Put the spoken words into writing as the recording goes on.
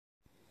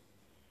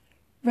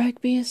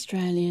Rugby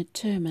Australia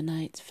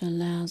terminates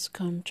Folau's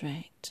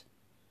contract.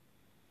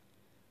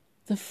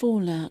 The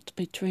fallout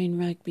between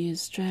Rugby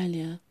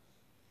Australia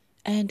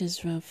and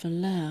Israel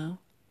Folau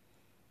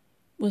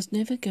was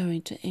never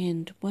going to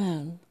end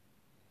well.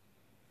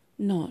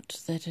 Not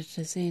that it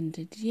has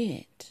ended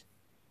yet.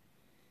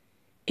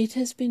 It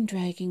has been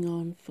dragging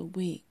on for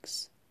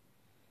weeks.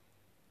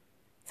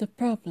 The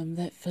problem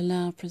that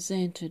Folau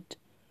presented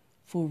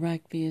for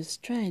Rugby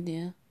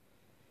Australia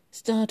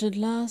started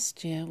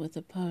last year with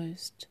a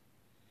post,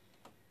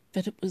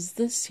 but it was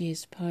this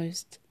year's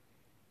post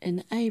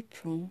in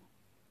April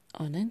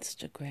on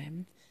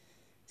Instagram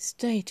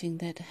stating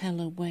that hell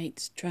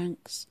awaits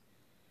drunks,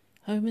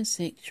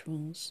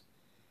 homosexuals,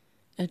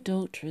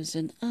 adulterers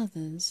and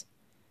others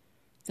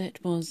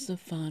that was the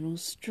final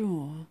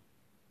straw.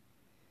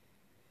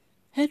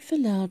 Had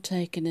Folau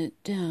taken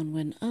it down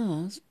when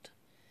asked,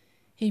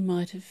 he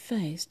might have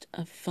faced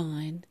a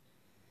fine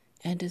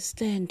and a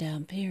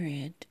stand-down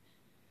period.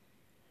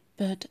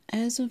 But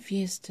as of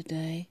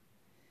yesterday,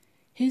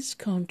 his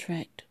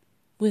contract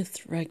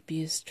with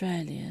Rugby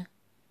Australia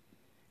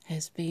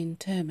has been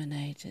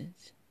terminated.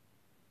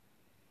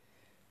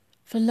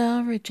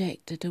 Folau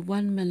rejected a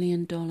 $1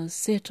 million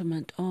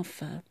settlement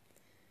offer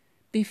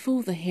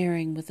before the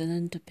hearing with an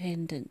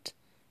independent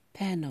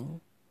panel,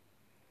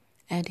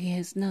 and he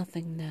has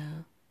nothing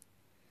now.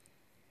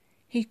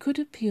 He could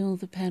appeal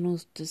the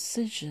panel's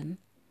decision,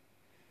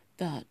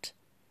 but,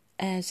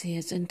 as he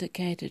has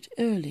indicated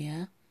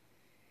earlier,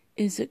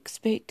 is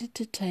expected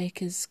to take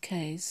his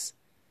case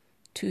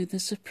to the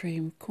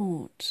Supreme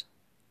Court.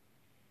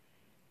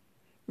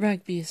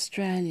 Rugby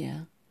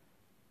Australia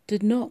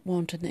did not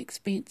want an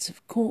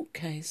expensive court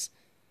case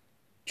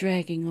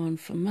dragging on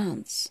for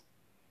months,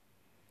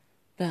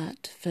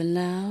 but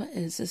Folau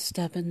is a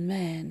stubborn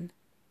man.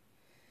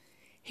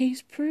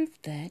 He's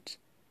proved that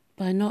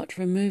by not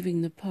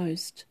removing the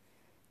post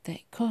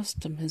that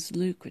cost him his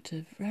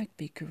lucrative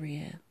rugby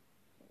career.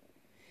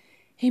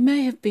 He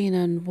may have been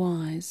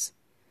unwise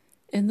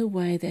in the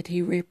way that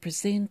he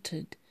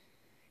represented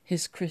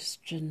his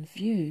Christian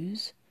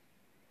views,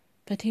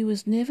 but he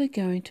was never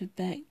going to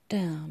back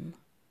down.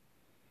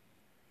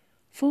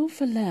 For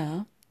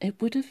Folau,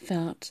 it would have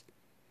felt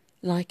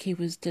like he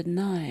was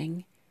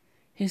denying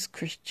his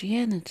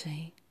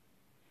Christianity.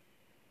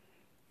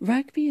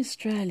 Rugby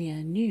Australia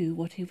knew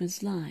what he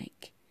was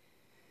like.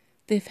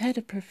 They've had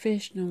a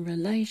professional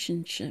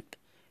relationship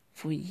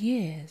for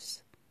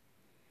years.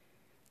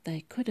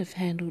 They could have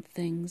handled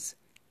things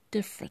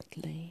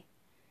differently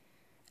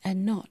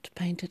and not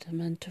painted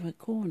him into a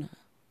corner.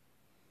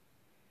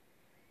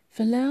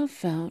 Folau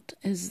felt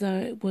as though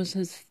it was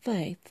his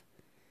faith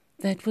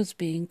that was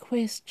being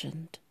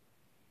questioned,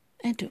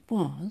 and it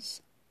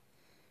was.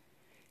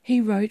 He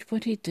wrote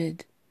what he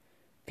did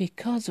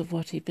because of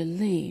what he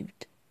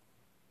believed.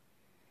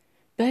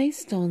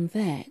 Based on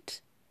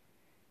that,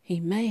 he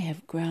may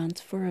have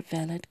grounds for a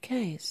valid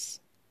case.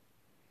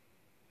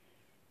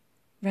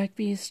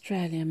 Rugby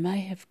Australia may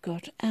have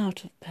got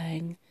out of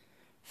paying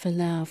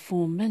Folau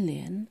 $4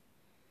 million,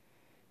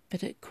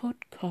 but it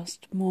could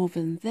cost more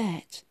than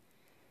that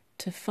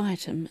to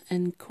fight him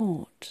in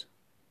court.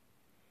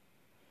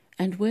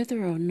 And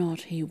whether or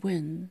not he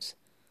wins,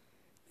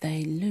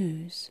 they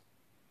lose,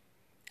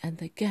 and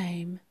the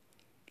game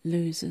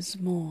loses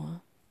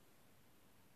more.